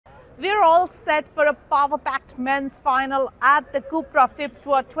We're all set for a power-packed men's final at the Cupra FIP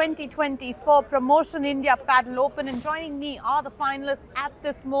Tour 2024 Promotion India Padel Open, and joining me are the finalists at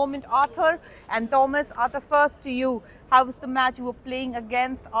this moment, Arthur and Thomas. Arthur, first to you. How was the match? You were playing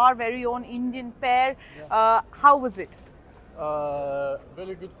against our very own Indian pair. Yeah. How was it?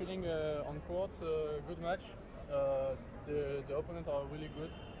 Very good feeling on court, good match. The opponents are really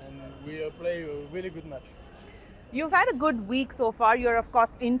good and we play a really good match. You've had a good week so far. You're of course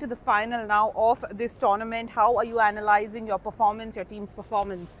into the final now of this tournament. How are you analysing your performance, your team's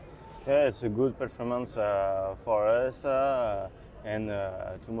performance? Yeah, it's a good performance for us, and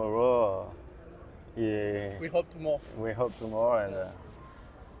tomorrow We hope tomorrow. we hope tomorrow, and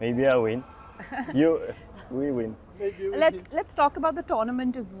maybe I win. We win. Maybe we Let's talk about the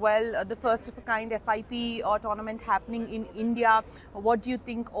tournament as well. The first of a kind FIP tournament happening in India. What do you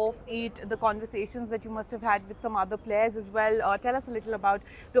think of it? The conversations that you must have had with some other players as well. Tell us a little about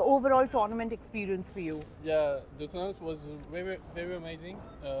the overall tournament experience for you. Yeah, the tournament was very amazing.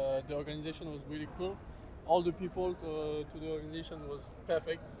 The organization was really cool. All the people to the organization was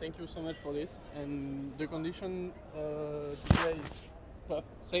perfect. Thank you so much for this. And the condition today is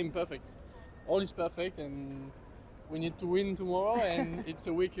perfect. All is perfect, and we need to win tomorrow, and it's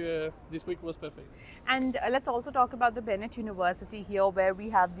a week. This week was perfect. And let's also talk about the Bennett University here, where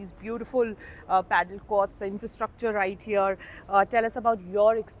we have these beautiful paddle courts, the infrastructure right here. Tell us about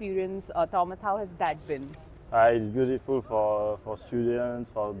your experience, Thomas. How has that been? It's beautiful for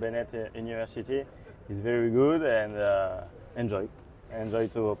students, for Bennett University. It's very good, and enjoy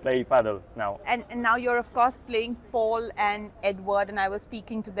to play paddle now. And now you're of course playing Paul and Edward, and I was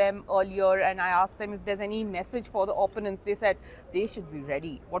speaking to them earlier and I asked them if there's any message for the opponents. They said they should be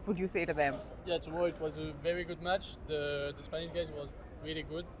ready. What would you say to them? Yeah, tomorrow it was a very good match. The Spanish guys was really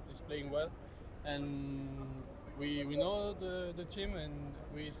good. He's playing well, and we know the team, and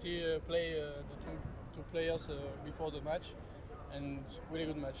we see play the two players before the match, and really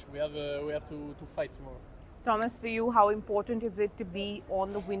good match. We have to fight tomorrow. Thomas, for you, how important is it to be on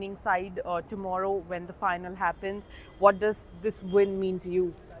the winning side tomorrow when the final happens? What does this win mean to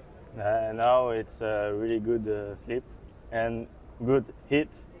you? Now it's a really good sleep and good hit.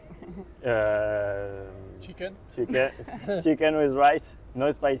 Chicken. Chicken with rice,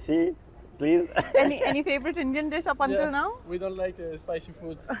 no spicy, please. Any favorite Indian dish up until now? We don't like spicy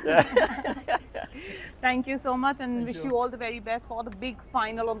food. Thank you so much, and Thank wish you. you all the very best for the big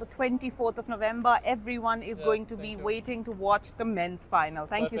final on the 24th of November. Everyone is going to be thank you. waiting to watch the men's final.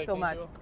 Thank you Perfect, so thank much. you.